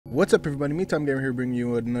What's up, everybody? Meantime Gamer here, bringing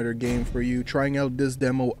you another game for you. Trying out this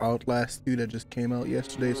demo, Outlast 2, that just came out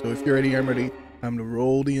yesterday. So if you're ready, I'm ready. Time to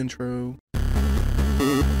roll the intro.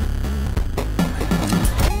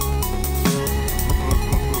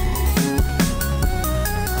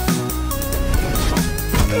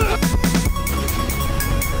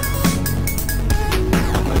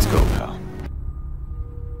 Let's go, pal.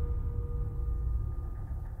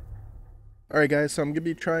 Alright guys, so I'm going to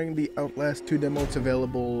be trying the Outlast 2 demo. It's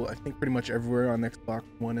available, I think, pretty much everywhere on Xbox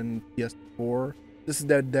One and PS4. This is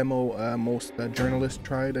that demo most journalists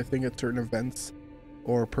tried, I think, at certain events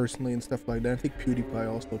or personally and stuff like that. I think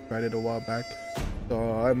PewDiePie also tried it a while back. So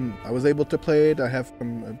I was able to play it. I have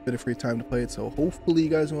a bit of free time to play it, so hopefully you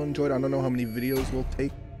guys will enjoy it. I don't know how many videos we'll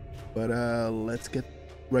take, but let's get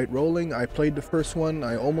right rolling. I played the first one.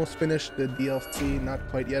 I almost finished the DLC, not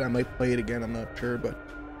quite yet. I might play it again, I'm not sure, but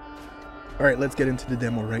alright, let's get into the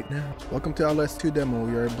demo right now. Welcome to Outlast 2 demo.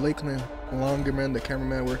 We are Blake Longerman, the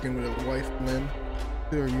cameraman, working with his wife, Lynn.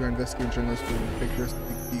 You are investigating journalists with pictures to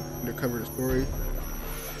keep undercover the story.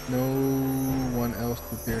 No one else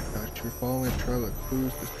would dare touch. You're following a trail of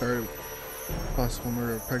clues to start a possible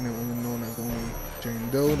murder of a pregnant woman known as only Jane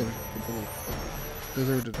Doe and the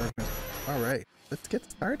Desert of Darkness. Alright, let's get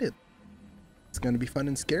started. It's gonna be fun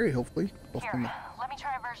and scary, hopefully. Here, let me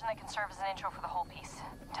try a version that can serve as an intro for the whole piece.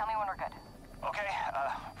 Tell me when we're good. Okay,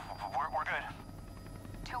 we're good.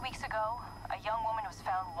 2 weeks ago, a young woman was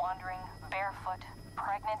found wandering, barefoot,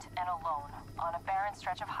 pregnant, and alone on a barren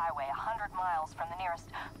stretch of highway 100 miles from the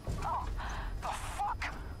nearest... Oh, The fuck?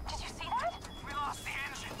 did you see that? We lost the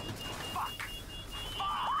engine. Fuck.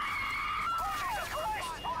 Fuck. Oh, Jesus Christ!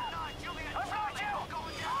 Oh, no, Juliet. I'm not you.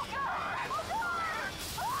 Going down.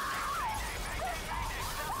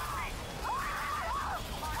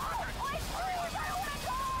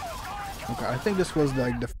 Okay, I think this was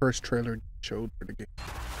like the first trailer showed for the game.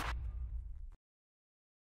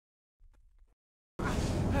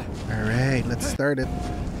 Alright, let's start it.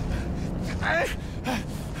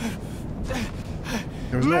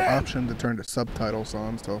 There was no option to turn the subtitles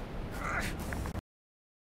on, so...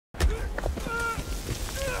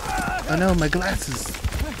 Oh no, my glasses!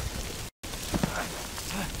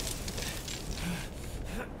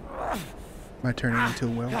 Am I turning into a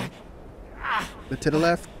werewolf? To the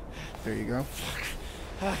left. There you go.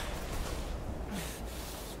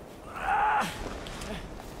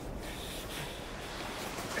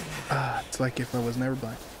 It's like if I was never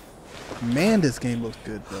blind. Man, this game looks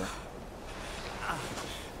good though.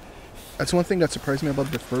 That's one thing that surprised me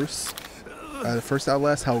about the first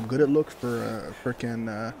Outlast, how good it looked for a freaking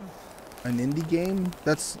an indie game.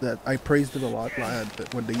 That I praised it a lot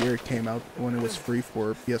when the year it came out, when it was free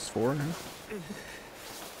for PS4. Alright,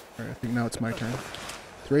 I think now it's my turn.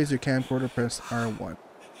 To raise your camcorder, press R1.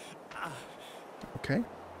 Okay.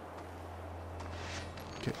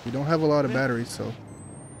 Okay, we don't have a lot of batteries, so...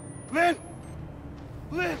 Lynn!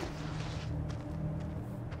 Lynn!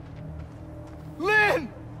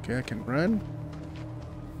 Lynn! Okay, I can run.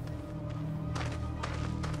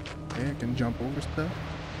 Okay, I can jump over stuff.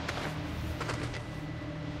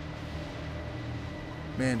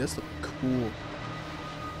 Man, this looks cool.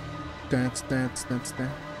 Dance, dance, dance,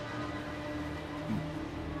 dance.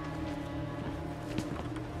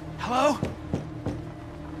 Hello?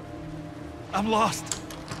 I'm lost.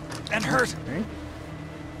 And hurt. Okay.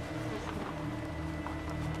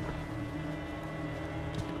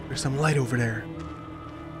 There's some light over there.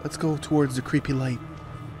 Let's go towards the creepy light.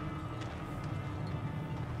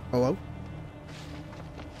 Hello?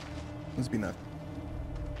 Must be nothing.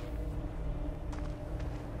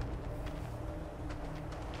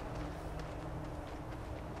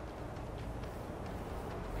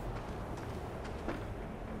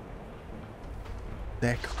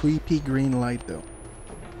 That creepy green light though.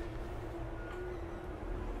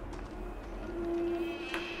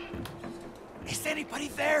 Is anybody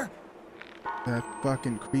there? That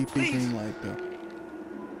fucking creepy green light though.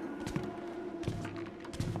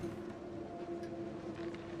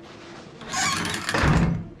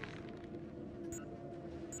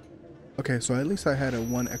 Okay, so at least I had a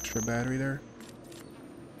one extra battery there.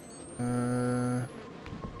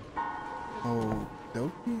 Oh,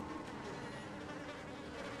 dokie.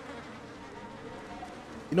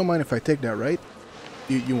 You don't mind if I take that, right?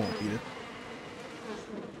 You won't need it.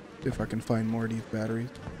 If I can find more of these batteries.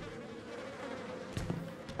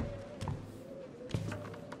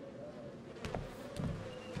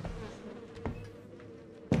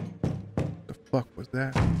 The fuck was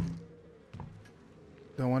that?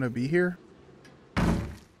 Do I want to be here?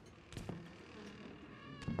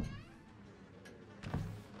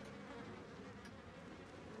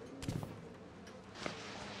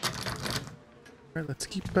 Alright, let's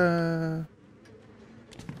keep, alright.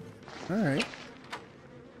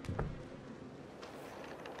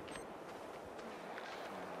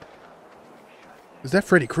 Is that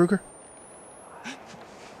Freddy Krueger?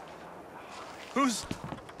 Who's...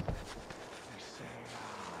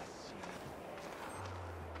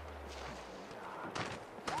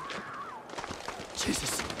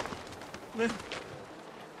 Jesus. Lynn.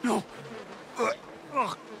 No. Oh,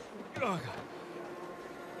 God.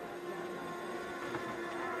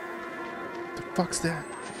 The fuck's that?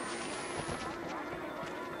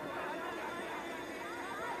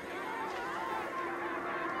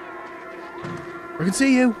 I can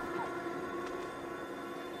see you.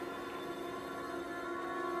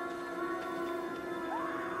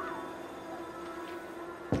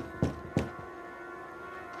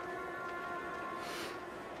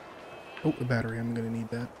 Oh, the battery. I'm gonna need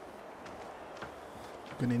that.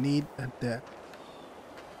 Gonna need that.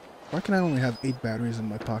 Why can I only have 8 batteries in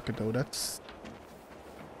my pocket though? That's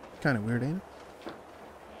kind of weird, ain't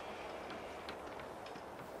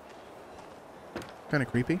it? Kind of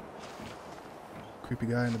creepy. Creepy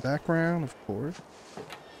guy in the background, of course.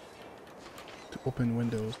 To open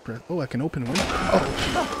windows, press. Oh, I can open windows.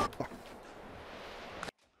 Oh, fuck.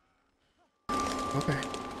 Okay.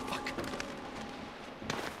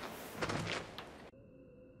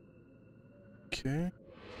 Okay.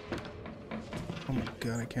 Oh my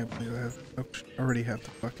god, I can't believe I have. Oops, I already have the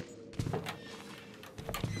fucking.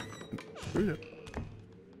 Screwed it.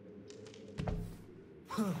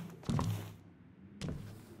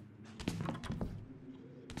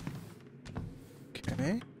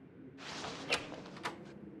 Okay.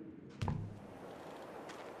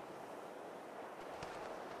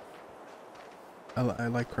 I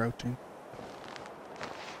like crouching.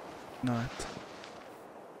 Not.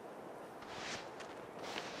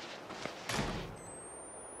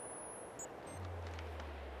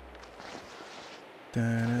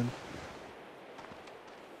 Dun.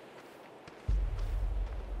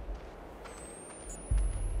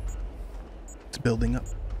 It's building up.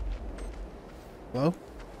 Hello?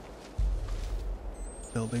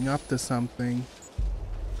 Building up to something.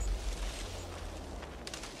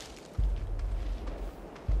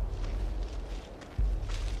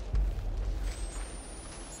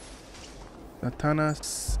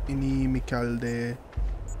 Satanas inimicalde.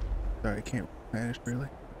 Sorry, I can't Spanish really.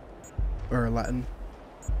 Or Latin.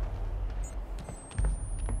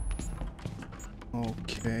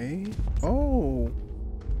 Okay. Oh.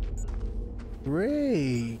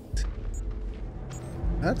 Great.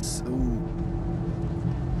 That's ooh.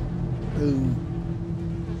 Ooh.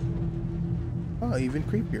 Oh, even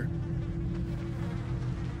creepier.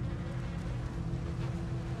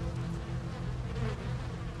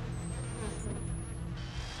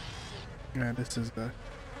 Yeah, this is the.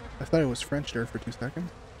 I thought it was French there for 2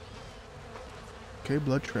 seconds. Okay,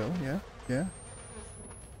 blood trail. Yeah, yeah.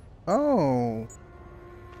 Oh.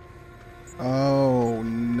 Oh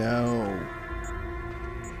no.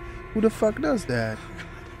 Who the fuck does that?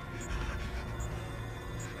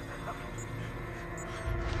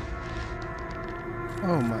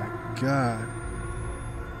 Oh my god.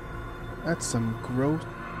 That's some gross.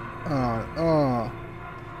 Oh.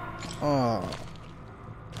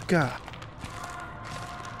 God.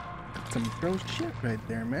 That's some gross shit right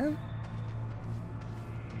there, man.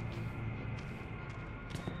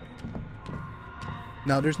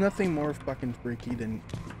 Now, there's nothing more fucking freaky than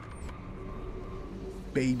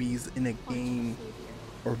babies in a game,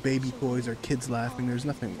 or baby toys, or kids laughing. There's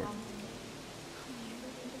nothing worse.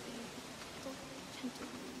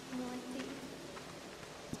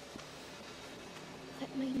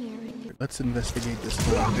 Let's investigate this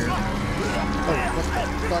one here. Oh, what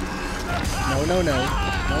the fuck? No, no, no.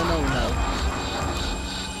 No, no, no.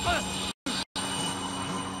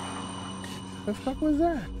 The fuck was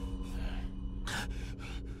that?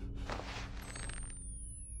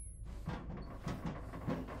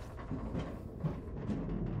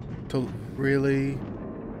 So, really?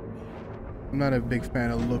 I'm not a big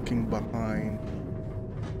fan of looking behind.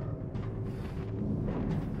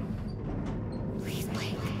 Please,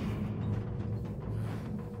 Blake.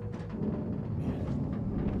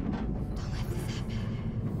 Don't let this happen.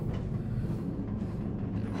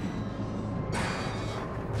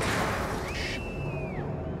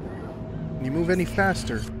 Can you move any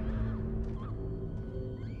faster?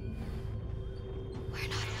 We're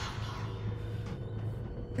not alone here.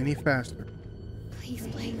 Any faster? Please,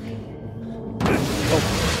 Blake.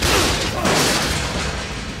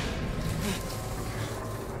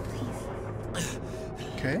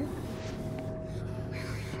 Okay.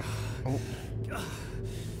 Oh.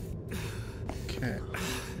 Okay.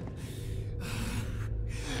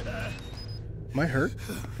 Am I hurt?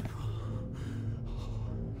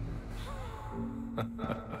 Am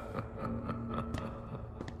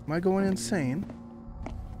I going insane?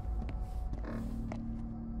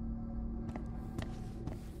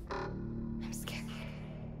 I'm scared.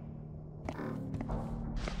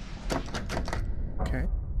 Okay.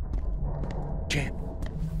 Jan.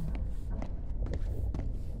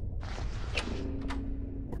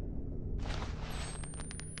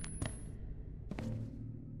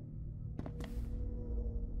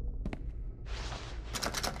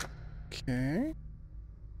 Okay.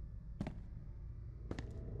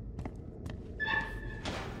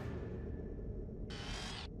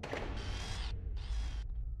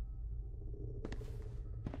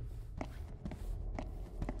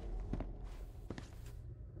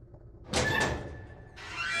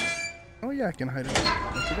 Oh yeah, I can hide it. Look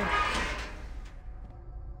at that.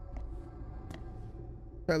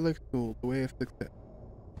 That looks cool, the way I fixed it.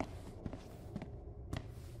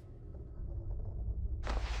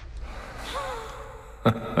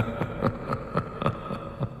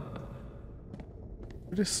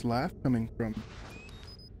 Where's this laugh coming from?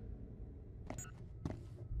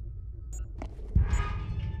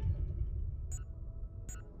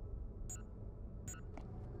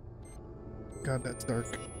 God, that's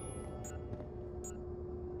dark.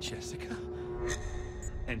 Jessica?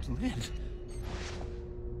 And Lynn?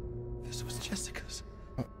 This was Jessica's.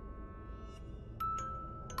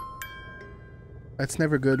 That's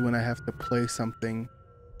never good when I have to play something.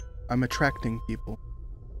 I'm attracting people.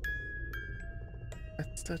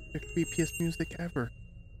 That's such the creepiest music ever.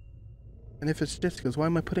 And if it's Jessica's, why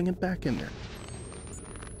am I putting it back in there?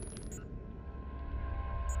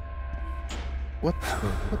 What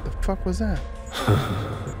the fuck was that?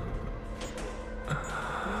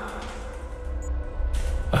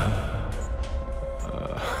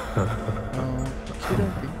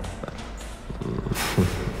 Okey-dokey.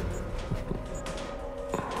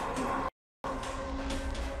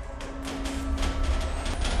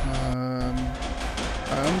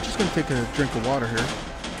 I'm just gonna take a drink of water here.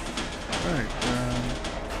 Alright,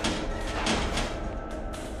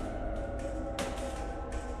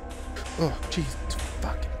 oh, Jesus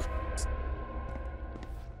fucking Christ.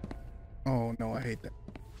 Oh no, I hate that.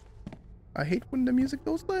 I hate when the music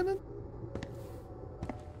goes silent.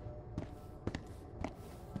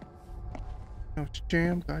 Oh, it's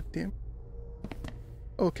jam, goddamn.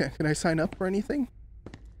 Okay, can I sign up for anything?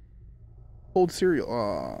 Cold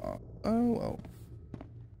cereal. Oh.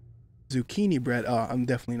 Zucchini bread. I'm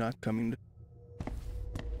definitely not coming to.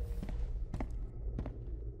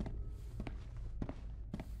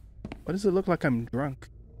 Why does it look like I'm drunk?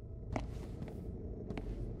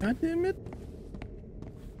 God damn it.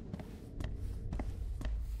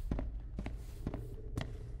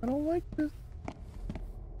 I don't like this.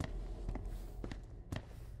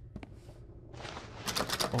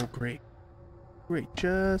 Oh, great. Great,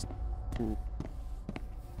 just... Ooh.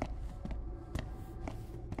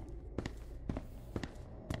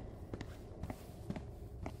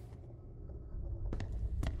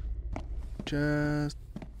 Just...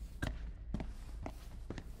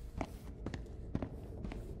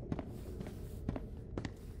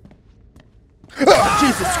 Oh,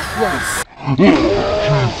 Jesus Christ! Oh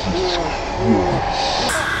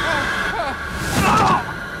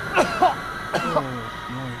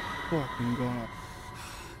my fucking god.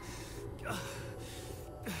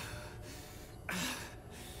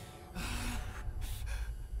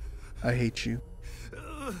 I hate you.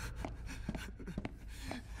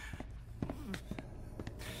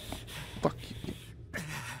 Fuck you.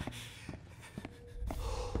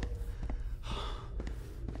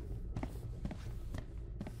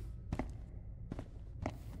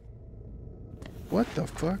 What the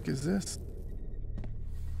fuck is this?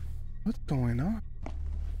 What's going on?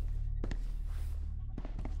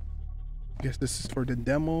 Guess this is for the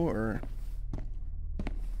demo, or...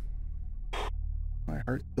 My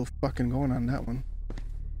heart's still fucking going on that one.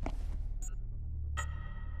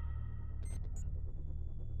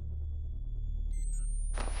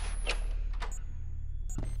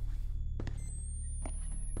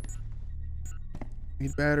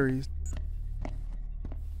 Need batteries.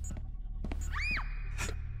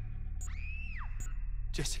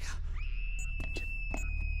 Jessica.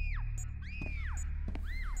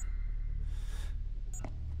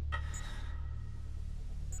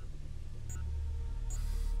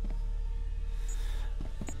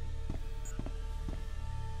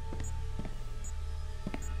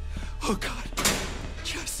 Oh God.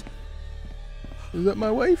 Jess. Is that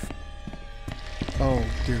my wife? Oh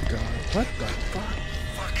dear God. What the fuck?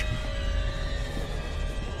 Fuck.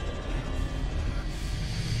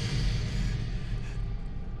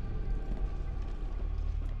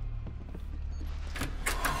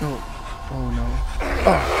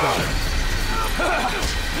 I'll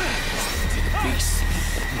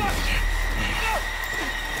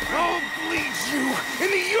bleed you in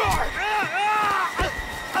the yard!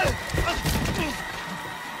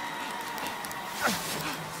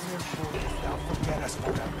 Therefore, wilt thou forget us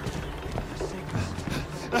forever. Forsake us.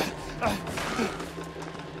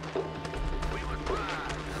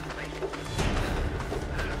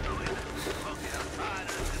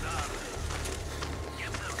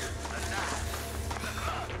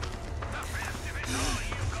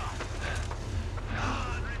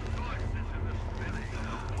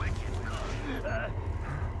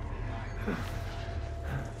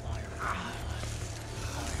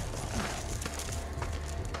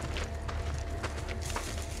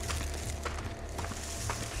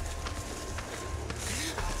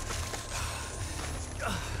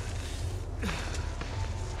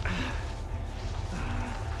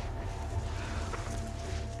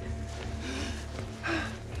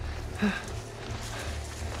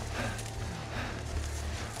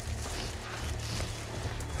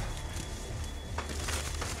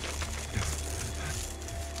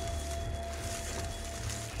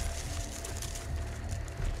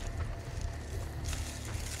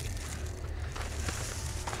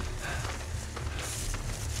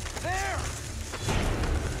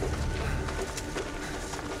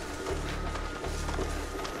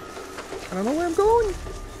 I don't know where I'm going.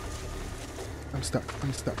 I'm stuck.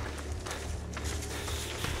 I'm stuck.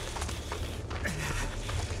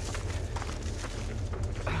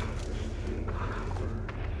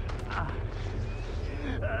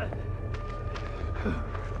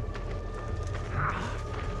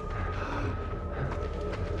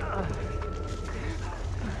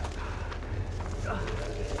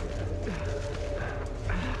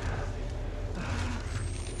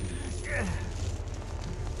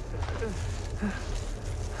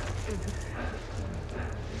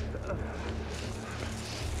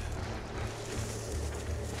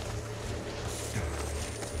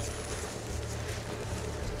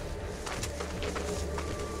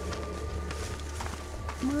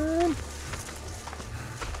 Come on.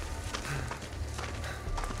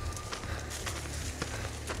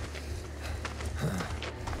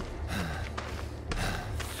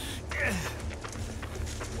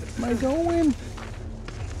 Where am I going?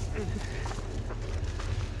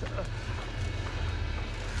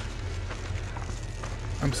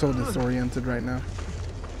 I'm so disoriented right now.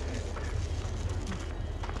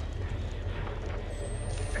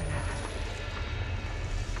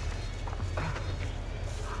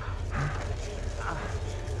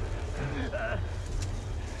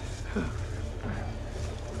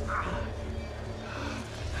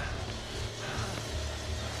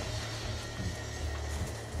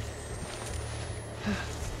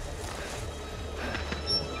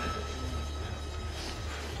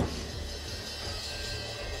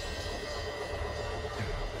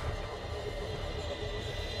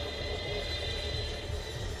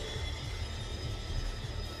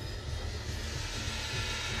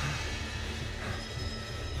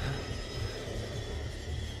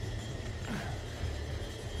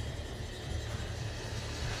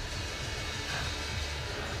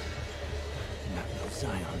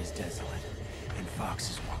 Zion is desolate, and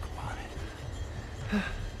foxes walk upon it.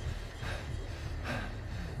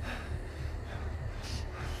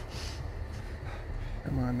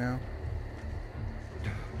 Come on now.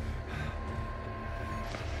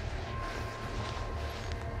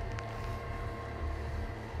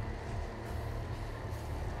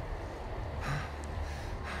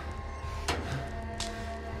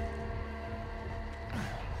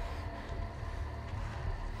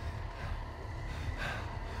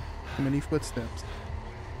 Too many footsteps.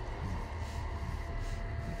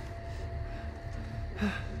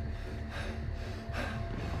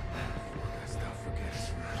 Lest thou forget us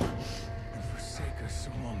forever, and forsake us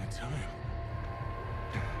so long a time.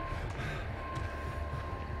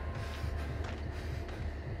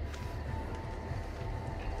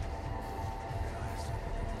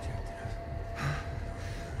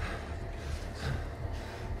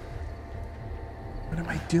 What am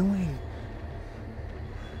I doing?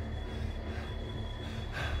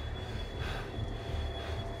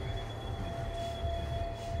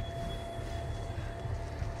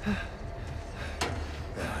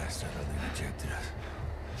 Thou hast utterly rejected us.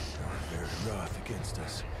 Thou art very wroth against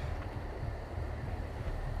us.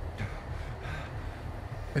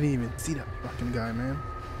 I didn't even see that fucking guy, man.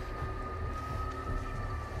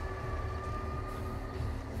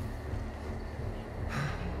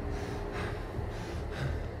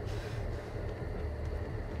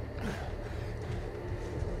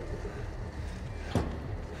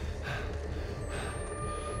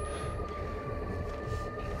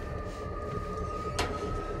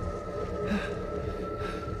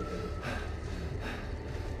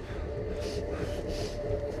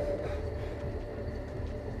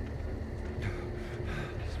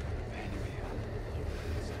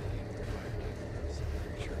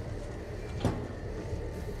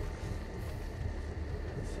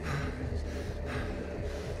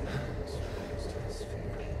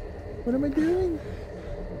 What am I doing?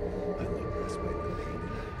 I look this way than they do.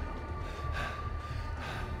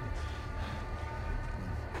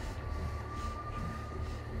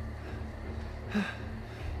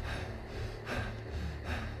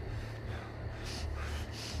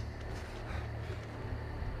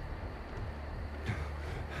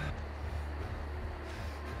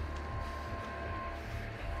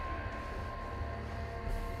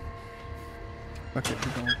 Fuck it,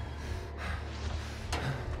 we're going.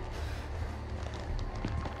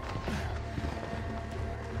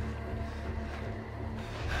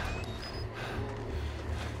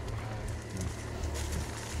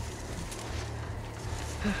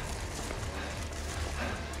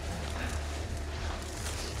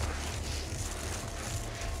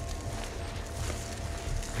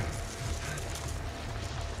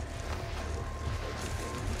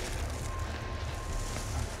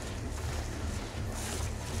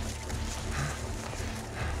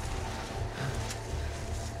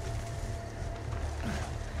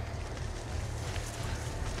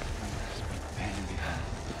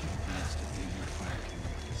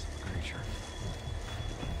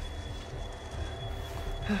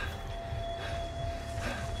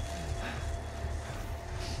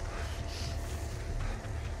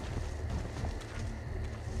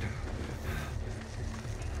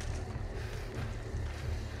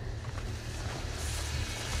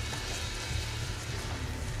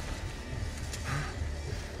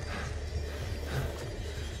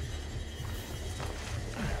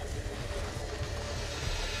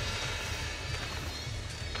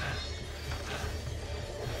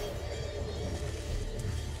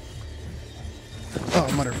 Oh,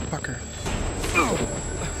 motherfucker.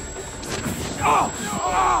 Oh,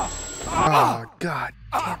 God.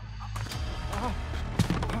 Damn.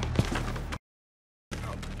 I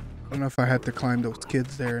don't know if I had to climb those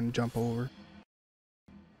kids there and jump over.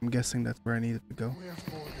 I'm guessing that's where I needed to go.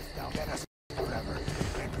 Wherefore dost thou let us forever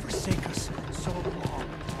and forsake us so long?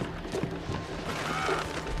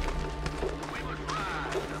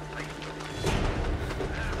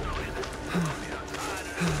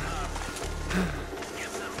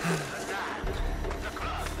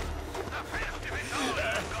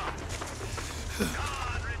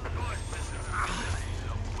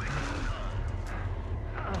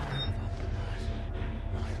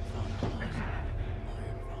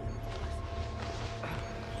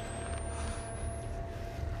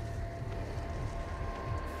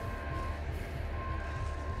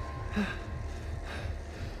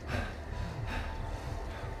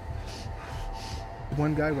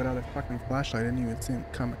 One guy without a fucking flashlight, I didn't even see him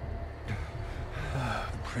coming. The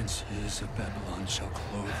princes of Babylon shall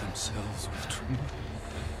clothe themselves with trembling.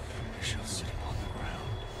 They shall sit upon the ground.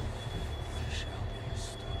 They shall be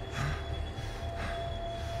astonished.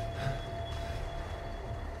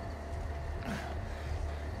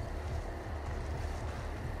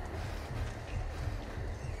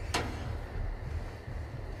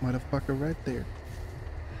 Motherfucker right there.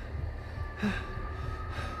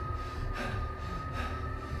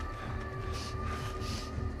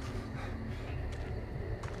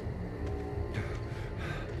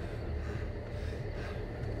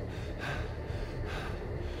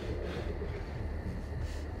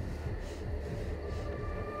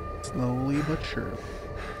 Slowly but surely.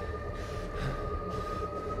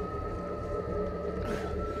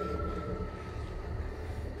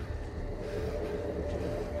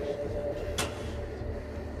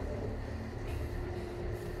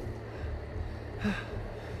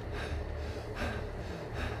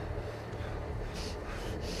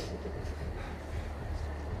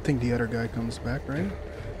 I think the other guy comes back, right?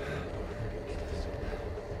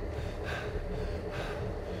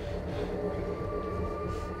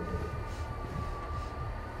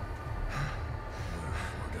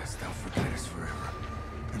 Wherefore dost thou forget us forever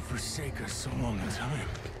and forsake us so long a time?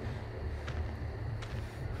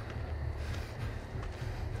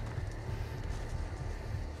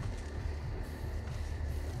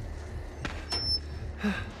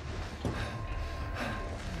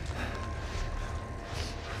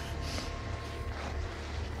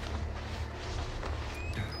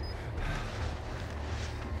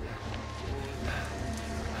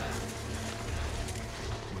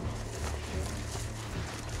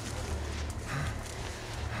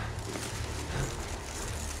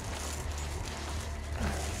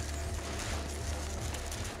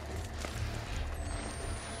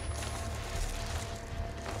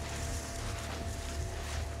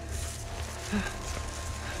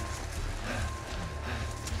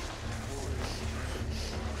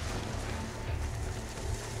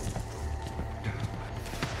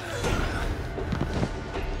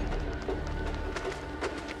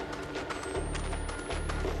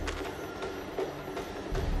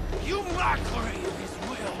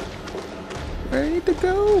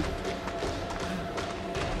 Go!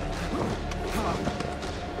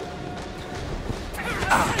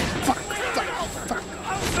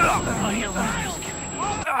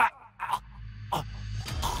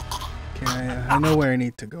 Okay, I know where I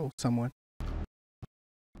need to go. Someone.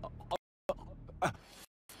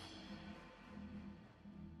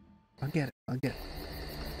 I'll get it. I'll get it.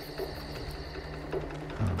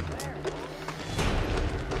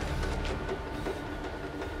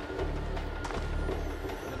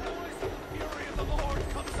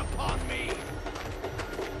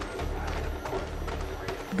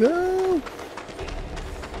 Go!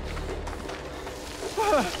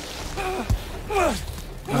 Oh,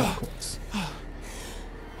 of course.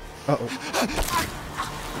 Uh-oh.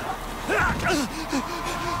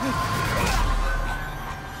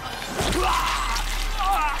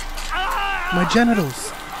 My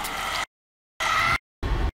genitals!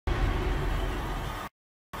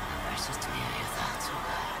 Precious to hear your thoughts, oh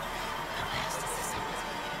God. Outlast is the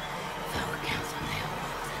sympathy. Though it counts when they are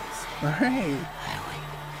both in the same. Alright. I wait,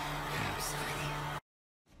 and I'm still with you.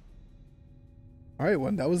 Alright,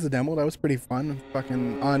 well, that was the demo. That was pretty fun.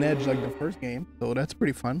 Fucking on edge like the first game. So that's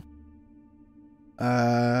pretty fun.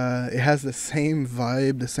 It has the same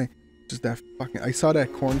vibe, the same... Just that fucking... I saw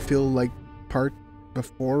that cornfield, like, part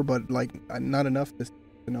before, but, like, not enough to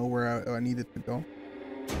know where I needed to go.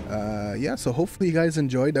 Yeah, so hopefully you guys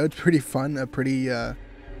enjoyed. That was pretty fun. A pretty,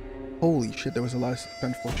 holy shit, there was a lot of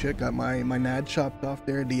suspenseful shit. Got my nad chopped off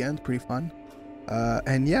there at the end. Pretty fun.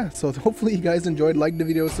 And yeah, so hopefully you guys enjoyed. Like the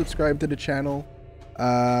video, subscribe to the channel.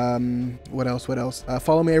 What else?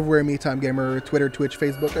 Follow me everywhere, MeTimeGamer, Twitter, Twitch,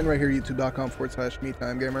 Facebook, and right here,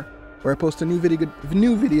 youtube.com/MeTimeGamer, where I post a new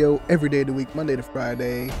video every day of the week, Monday to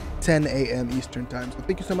Friday, 10 a.m. Eastern time. So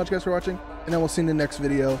thank you so much, guys, for watching, and I will see you in the next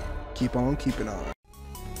video. Keep on keeping on.